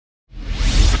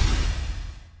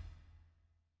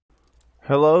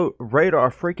Hello,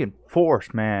 Radar freaking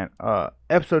Force, man.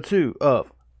 Episode 2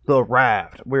 of The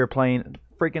Raft. We're playing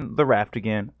freaking The Raft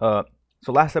again. So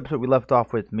last episode we left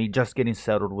off with me just getting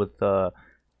settled with,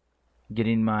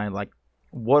 getting my,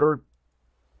 water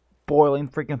boiling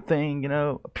freaking thing,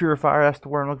 a purifier, that's the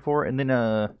word I'm looking for. And then,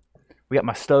 we got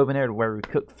my stove in there to where we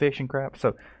cook fish and crap.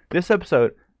 So this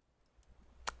episode,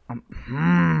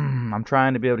 I'm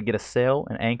trying to be able to get a sail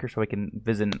and anchor so we can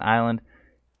visit an island,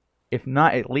 if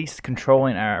not at least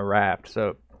controlling our raft.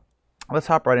 So let's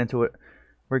hop right into it.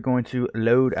 We're going to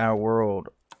load our world,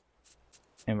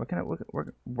 and we're gonna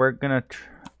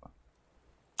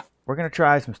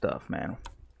try some stuff, man.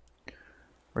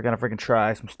 We're gonna freaking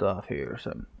try some stuff here.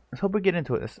 So let's hope we get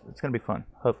into it. It's gonna be fun.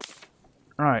 Hope.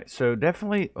 All right. So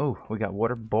definitely. Oh, we got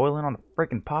water boiling on the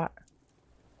freaking pot.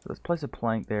 So let's place a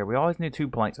plank there. We always need 2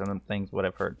 planks on them things. What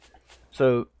I've heard.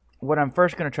 So what I'm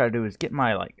first gonna try to do is get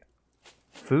my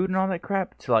food and all that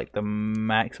crap to the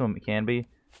maximum it can be.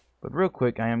 But real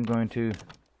quick, I am going to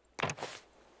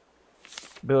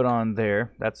build on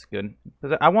there. That's good,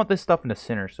 because I want this stuff in the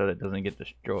center so that it doesn't get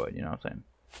destroyed, you know what I'm saying?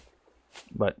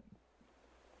 But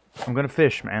I'm gonna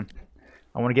fish, man.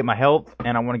 I want to get my health,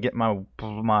 and I want to get my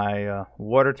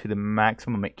water to the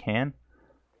maximum it can.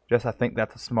 I think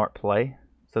that's a smart play,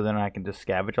 so then I can just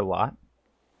scavenge a lot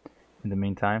in the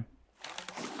meantime.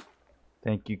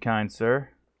 Thank you, kind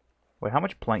sir. Wait, how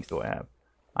much planks do I have?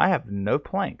 I have no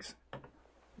planks.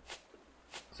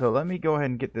 So let me go ahead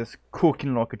and get this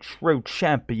cooking like a true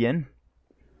champion.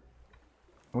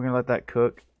 We're gonna let that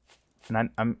cook, and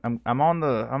I'm on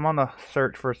the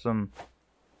search for some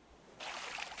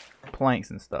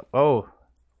planks and stuff. Oh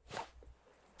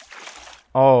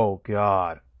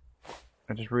God!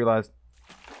 I just realized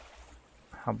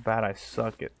how bad I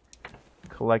suck at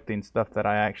collecting stuff that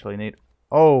I actually need.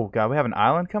 Oh God, we have an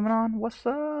island coming on. What's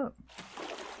up?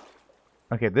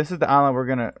 Okay, this is the island we're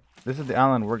gonna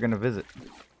visit.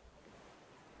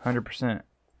 100%.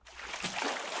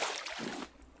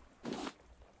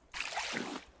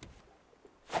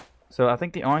 So I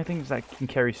think the only things that can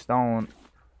carry stone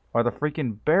are the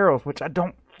freaking barrels, which I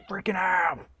don't freaking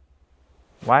have.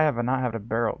 Why have I not had a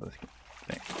barrel this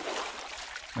thing?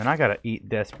 Man, I gotta eat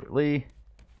desperately.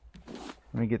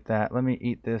 Let me get that. Let me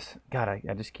eat this. God, I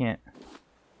just can't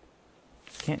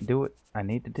do what I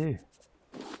need to do.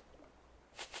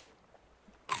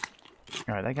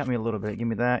 Alright, that got me a little bit. Give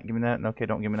me that. Give me that. Okay,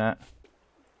 don't give me that.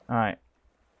 Alright.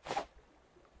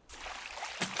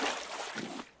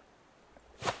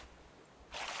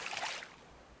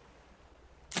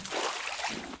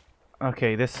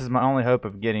 Okay, this is my only hope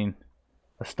of getting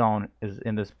a stone, is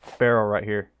in this barrel right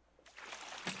here.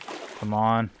 Come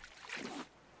on.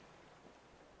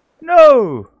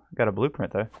 No! Got a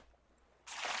blueprint though.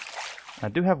 I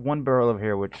do have 1 barrel over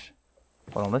here, which,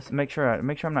 hold on, let's make sure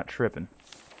I'm not tripping.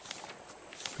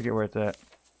 Forget where it's at.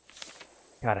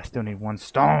 God, I still need 1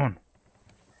 stone.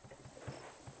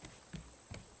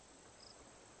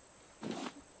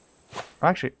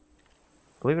 Actually,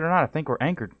 believe it or not, I think we're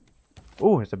anchored.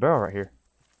 Ooh, there's a barrel right here.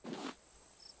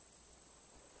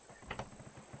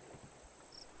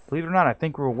 Believe it or not, I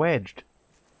think we're wedged.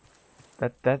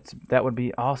 That would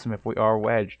be awesome if we are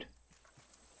wedged.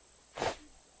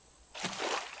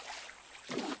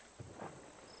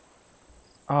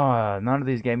 Oh, none of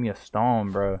these gave me a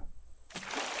stone, bro.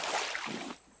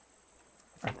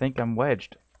 I think I'm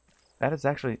wedged. That is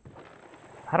actually...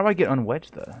 How do I get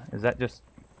unwedged, though? Is that just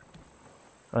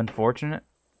unfortunate?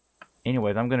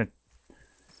 Anyways, I'm gonna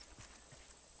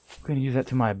use that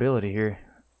to my ability here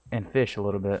and fish a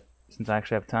little bit, since I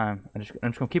actually have time. I'm just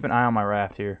gonna keep an eye on my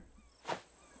raft here.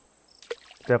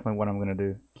 Definitely what I'm gonna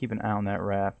do. Keep an eye on that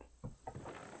raft.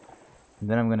 And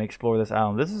then I'm gonna explore this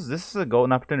island. This is a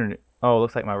golden opportunity. Oh,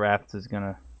 looks like my raft is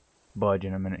gonna budge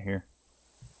in a minute here.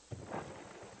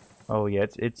 Oh yeah,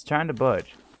 it's trying to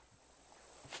budge.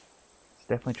 It's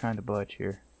definitely trying to budge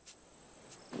here.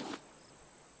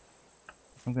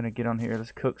 I'm gonna get on here.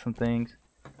 Let's cook some things.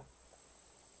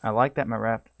 I like that my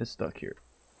raft is stuck here.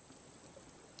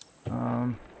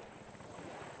 Let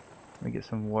me get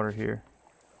some water here.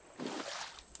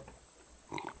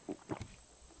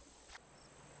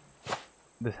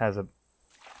 This has a...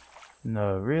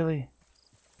 No, really?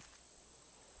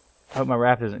 I hope my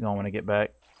raft isn't going when I get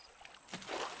back.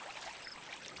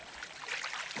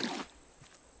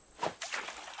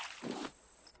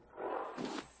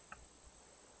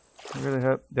 I really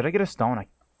hope... Did I get a stone? I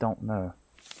don't know.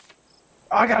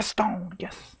 Oh, I got a stone!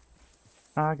 Yes!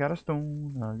 I got a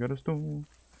stone. I got a stone.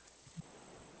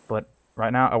 But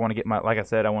right now, I want to get my... Like I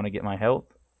said, I want to get my health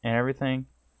and everything.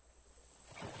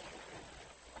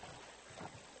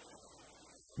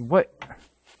 What?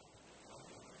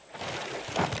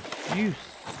 You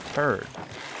turd.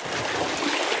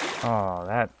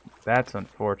 Oh, that's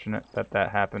unfortunate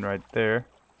that happened right there.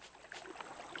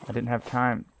 I didn't have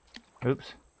time.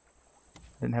 Oops.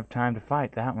 Didn't have time to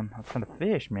fight that one. I was trying to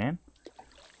fish, man.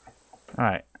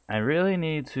 Alright. I really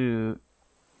need to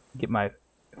get my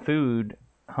food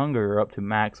hunger up to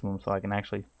maximum so I can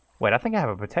actually... Wait, I think I have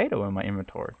a potato in my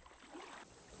inventory.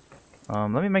 Let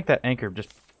me make that anchor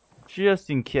just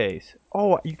in case.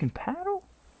 Oh, you can paddle?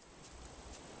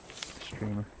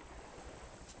 Streamer.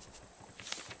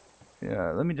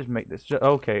 Yeah, let me just make this.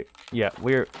 Okay, yeah,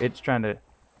 it's trying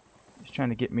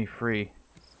to get me free.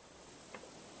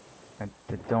 I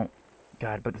don't.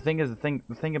 God, but the thing is, the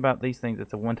thing about these things,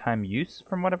 it's a one-time use,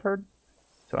 from what I've heard.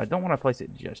 So I don't want to place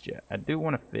it just yet. I do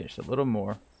want to fish a little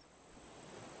more.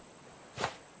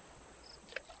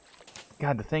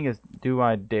 God, the thing is, do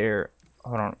I dare?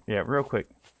 Hold on, yeah, real quick.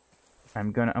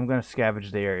 I'm gonna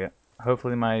scavenge the area.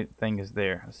 Hopefully my thing is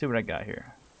there. Let's see what I got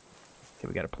here. Okay,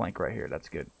 we got a plank right here. That's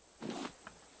good.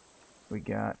 We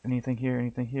got anything here?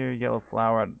 Anything here? Yellow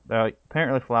flower.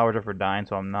 Apparently flowers are for dying,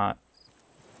 so I'm not.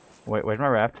 Wait, where's my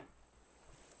raft?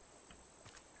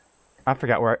 I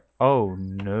forgot where. Oh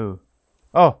no.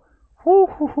 Oh,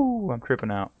 whoo, I'm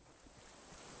tripping out.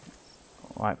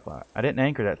 White flower. I didn't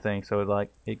anchor that thing, so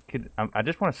like it could. I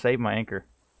just want to save my anchor.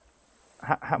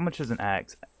 How much is an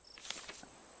axe?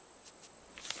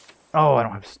 Oh, I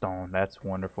don't have stone. That's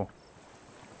wonderful.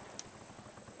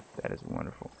 That is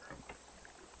wonderful.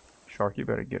 Shark, you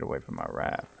better get away from my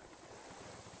raft.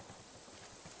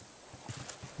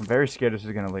 I'm very scared this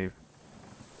is gonna leave.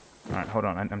 Alright, hold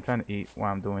on. I'm trying to eat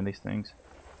while I'm doing these things.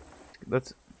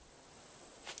 Let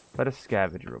us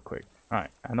scavenge real quick.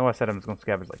 Alright, I know I said I was gonna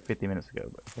scavenge like 50 minutes ago,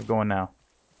 but we're going now.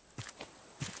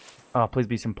 Oh, please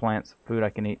be some plants, food I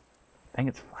can eat. Dang,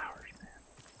 it's flowers, man.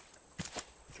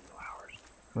 It's flowers.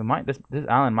 We might this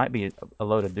island might be a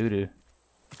load of doo-doo.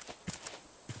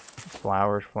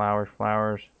 Flowers, flowers,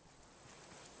 flowers.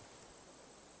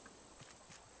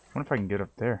 I wonder if I can get up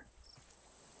there.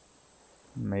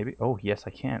 Maybe. Oh, yes, I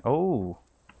can. Oh.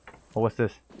 Oh, what's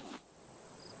this?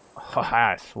 Oh,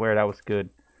 I swear that was good.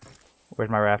 Where's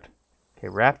my raft? Okay,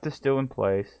 raft is still in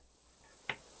place.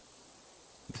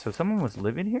 So someone was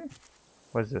living here?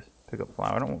 What is this? Pick up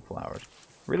flower. I don't want flowers.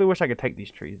 Really wish I could take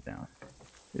these trees down.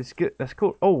 It's good. That's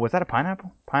cool. Oh, was that a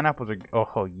pineapple? Pineapples are.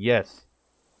 Oh, yes.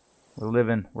 We're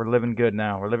living good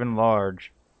now. We're living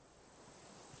large.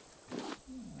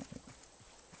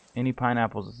 Any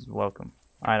pineapples is welcome.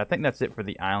 Alright, I think that's it for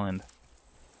the island.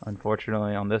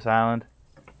 Unfortunately, on this island.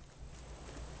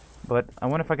 But I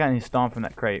wonder if I got any stone from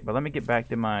that crate. But let me get back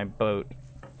to my boat.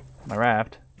 My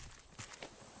raft.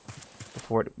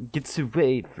 Before it gets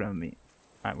away from me.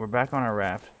 Alright, we're back on our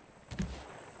raft.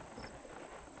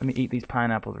 Let me eat these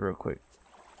pineapples real quick.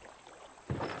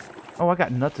 Oh, I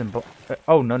got nuts and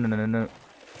oh, no.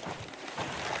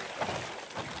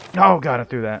 Oh, God, I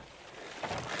threw that.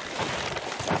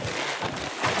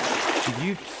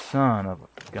 You son of a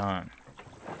gun.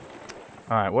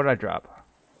 Alright, what did I drop?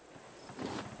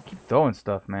 Keep throwing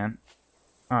stuff, man.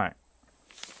 Alright.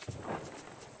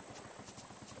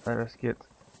 Let us get...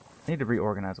 I need to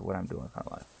reorganize what I'm doing with my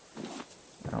life.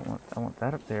 I want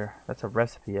that up there. That's a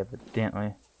recipe,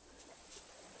 evidently.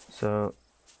 So,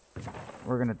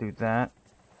 we're gonna do that.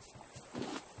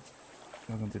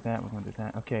 We're gonna do that, we're gonna do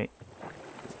that. Okay.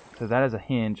 So that is a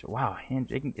hinge. Wow, a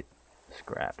hinge. It can get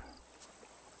scrap.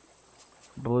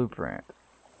 Blueprint.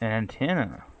 An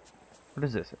antenna. What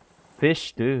is this? Fish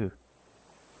stew.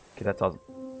 Okay, that's awesome.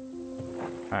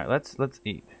 Alright, let's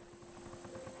eat.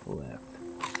 Left.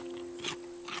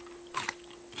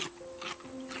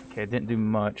 Okay, it didn't do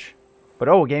much. But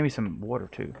oh, it gave me some water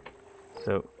too.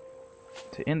 So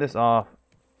to end this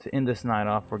night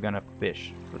off, we're gonna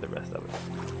fish for the rest of it.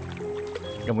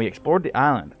 And we explored the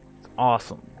island. It's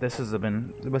awesome. This has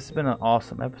been an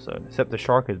awesome episode. Except the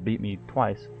shark has beat me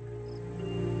twice.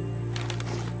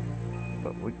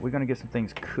 But we're gonna get some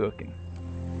things cooking.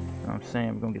 You know what I'm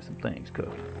saying? We're gonna get some things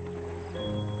cooking.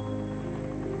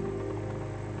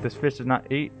 This fish does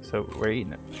not eat, so we're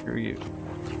eating it. Screw you.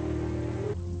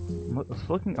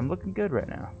 I'm looking good right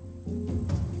now.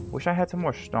 Wish I had some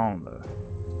more stone though.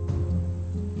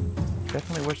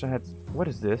 Definitely wish I had. What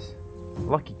is this?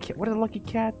 Lucky cat. What does a lucky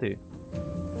cat do?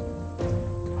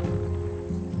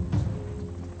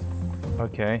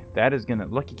 Okay, that is gonna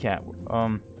lucky cat.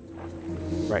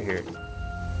 Right here.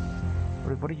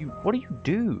 What do you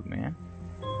do, man?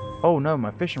 Oh no,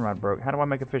 my fishing rod broke. How do I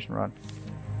make a fishing rod?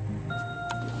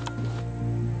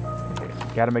 Okay,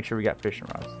 gotta make sure we got fishing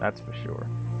rods. That's for sure.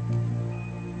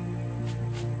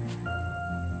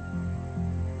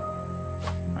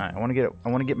 Alright, I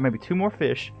wanna get maybe 2 more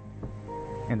fish.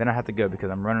 And then I have to go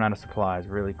because I'm running out of supplies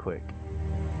really quick.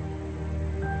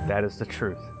 That is the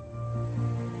truth.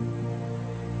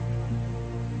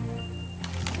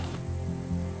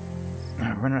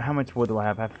 How much wood do I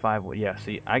have? I have 5 wood. Yeah,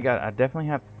 see, I definitely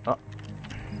have... Oh.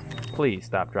 Please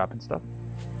stop dropping stuff.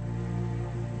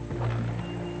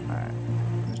 Alright.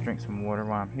 Let's drink some water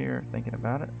while I'm here thinking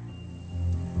about it.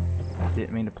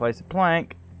 Didn't mean to place a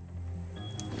plank.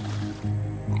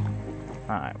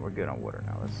 Alright, we're good on water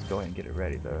now. Let's go ahead and get it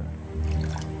ready, though.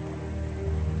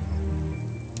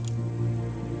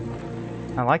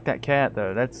 I like that cat,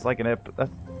 though. That's like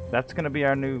that's gonna be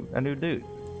our new dude.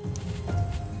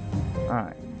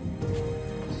 Alright.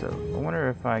 So, I wonder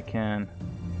if I can...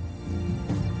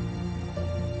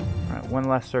 Alright, one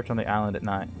last search on the island at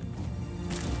night.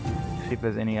 See if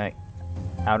there's any, like,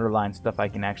 outer line stuff I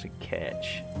can actually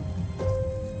catch.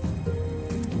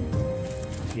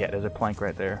 Yeah, there's a plank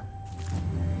right there.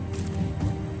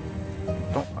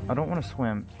 I don't want to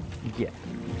swim yet.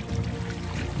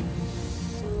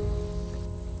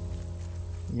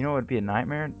 You know what would be a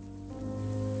nightmare?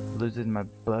 Losing my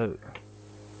boat.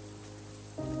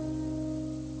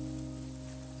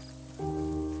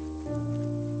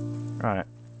 Alright.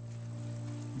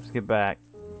 Let's get back.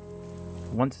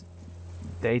 Once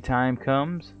daytime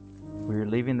comes, we're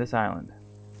leaving this island.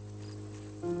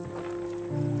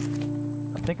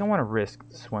 I think I want to risk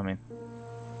swimming.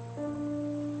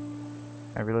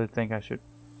 I really think I should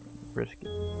risk it.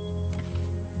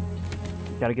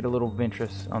 Gotta get a little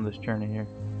adventurous on this journey here.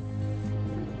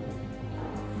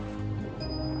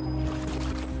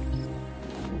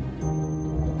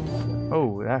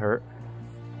 Oh, that hurt.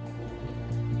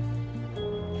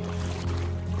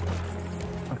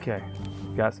 Okay,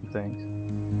 got some things.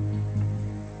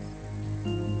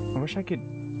 I wish I could.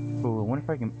 Oh, I wonder if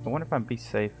I can. I wonder if I'd be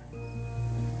safe.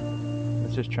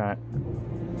 Let's just try it.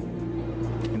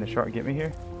 Can the shark get me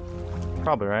here?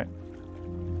 Probably, right?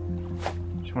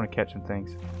 Just want to catch some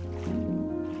things.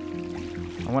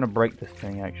 I want to break this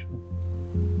thing, actually.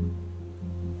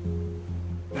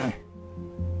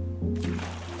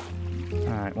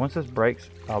 Alright, once this breaks,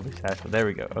 I'll be satisfied. There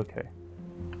we go, okay.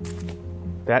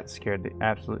 That scared the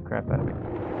absolute crap out of me.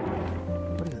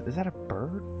 What is that a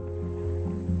bird?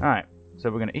 Alright, so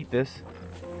we're going to eat this.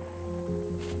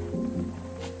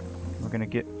 We're going to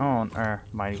get on our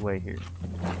mighty way here.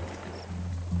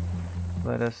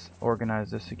 Let us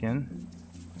organize this again.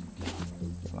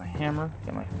 Get my hammer,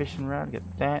 got my fishing rod, get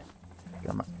that.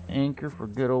 Got my anchor for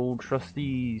good old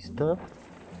trusty stuff.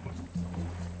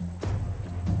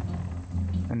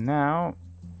 And now,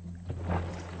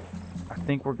 I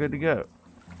think we're good to go.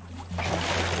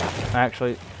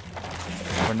 Actually,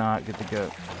 we're not good to go.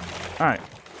 Alright,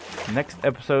 next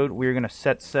episode we're going to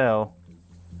set sail.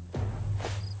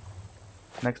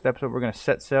 Next episode we're going to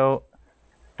set sail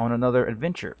on another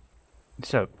adventure.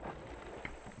 So,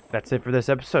 that's it for this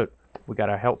episode. We got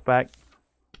our health back.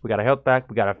 We got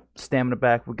our stamina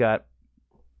back.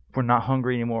 We're not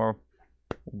hungry anymore.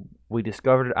 We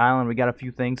discovered an island. We got a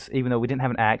few things, even though we didn't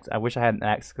have an axe. I wish I had an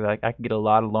axe because I could get a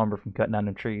lot of lumber from cutting down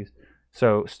the trees.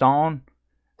 So stone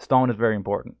is very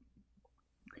important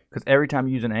because every time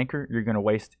you use an anchor, you're gonna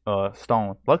waste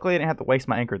stone. Luckily, I didn't have to waste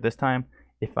my anchor this time.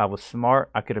 If I was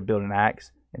smart, I could have built an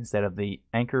axe instead of the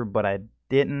anchor, but I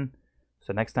didn't.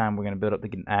 So next time we're gonna build up to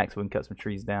get an axe so we can cut some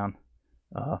trees down.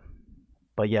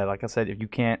 But yeah, like I said, if you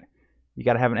can't, you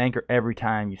gotta have an anchor every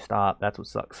time you stop. That's what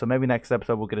sucks. So maybe next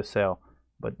episode we'll get a sail.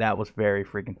 But that was very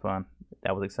freaking fun.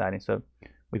 That was exciting. So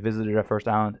we visited our first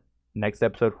island. Next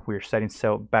episode, we're setting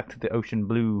sail back to the ocean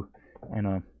blue.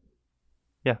 And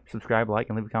yeah, subscribe, like,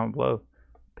 and leave a comment below.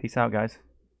 Peace out, guys.